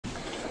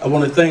I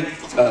want to thank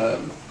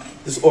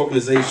this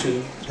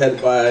organization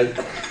headed by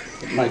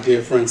my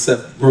dear friend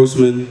Seth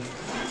Grossman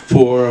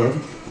for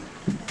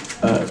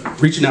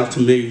reaching out to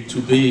me to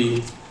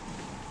be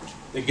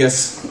the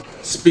guest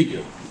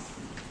speaker.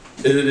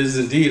 It is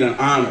indeed an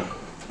honor.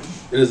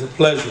 It is a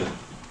pleasure.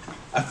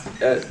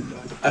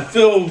 I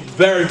feel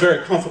very,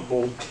 very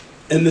comfortable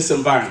in this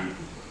environment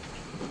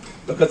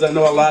because I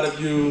know a lot of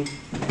you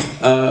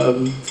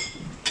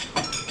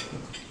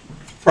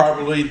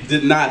probably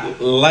did not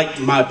like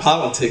my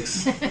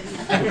politics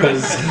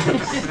because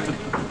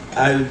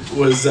I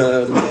was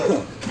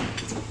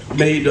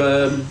made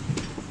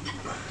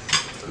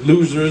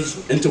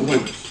losers into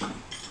winners.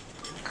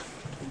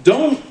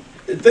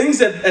 Things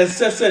that, as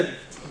Seth said,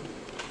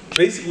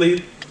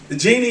 basically the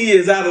genie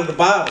is out of the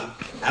bottle.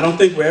 I don't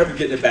think we're ever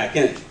getting it back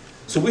in.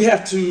 So we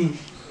have to,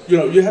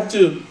 you have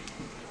to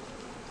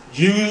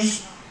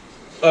use,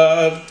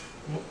 some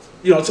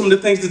of the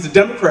things that the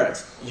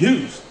Democrats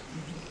use.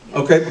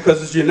 Okay,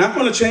 because you're not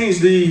going to change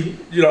the,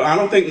 I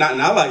don't think, not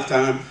in our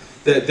lifetime,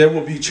 that there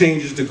will be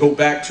changes to go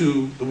back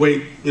to the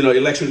way,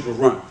 elections were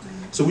run.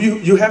 So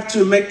you have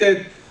to make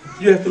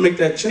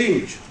that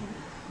change.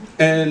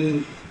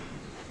 And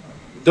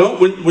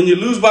when you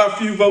lose by a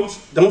few votes,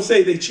 don't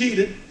say they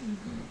cheated.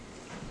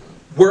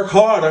 Work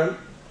harder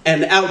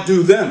and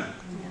outdo them.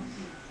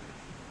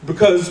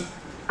 Because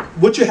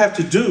what you have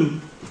to do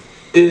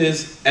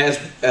is,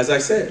 as I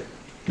said,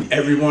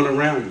 everyone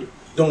around you.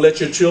 Don't let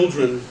your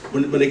children,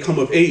 when they come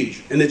of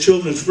age, and their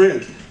children's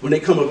friends, when they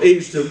come of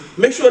age, to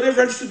make sure they're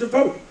registered to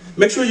vote.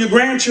 Make sure your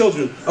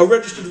grandchildren are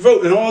registered to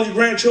vote, and all your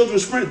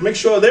grandchildren's friends, make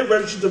sure they're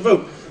registered to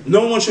vote.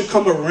 No one should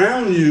come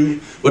around you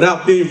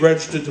without being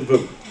registered to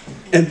vote.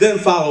 And then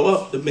follow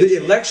up. The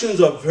elections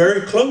are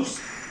very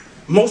close.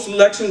 Most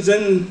elections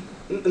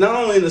not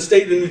only in the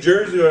state of New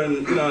Jersey or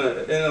in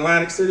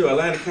Atlantic City or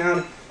Atlantic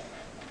County,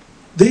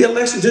 the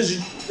election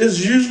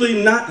is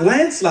usually not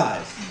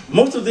landslides.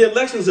 Most of the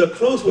elections are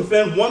close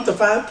within 1 to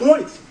 5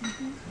 points.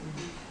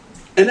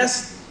 And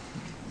that's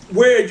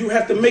where you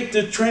have to make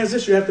the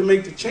transition, you have to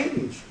make the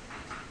change.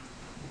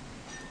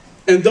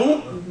 And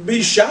don't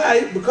be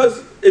shy,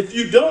 because if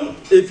you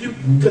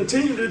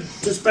continue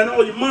to spend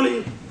all your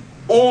money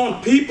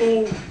on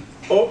people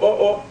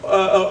or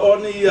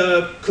on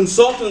the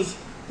consultants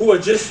who are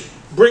just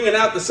bringing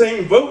out the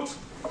same votes,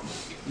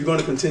 you're going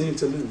to continue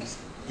to lose.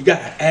 You got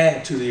to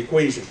add to the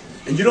equation.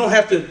 And you don't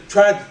have to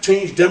try to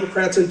change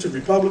Democrats into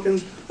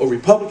Republicans or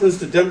Republicans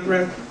to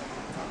Democrats.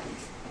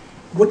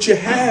 What you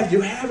have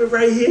it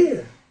right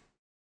here.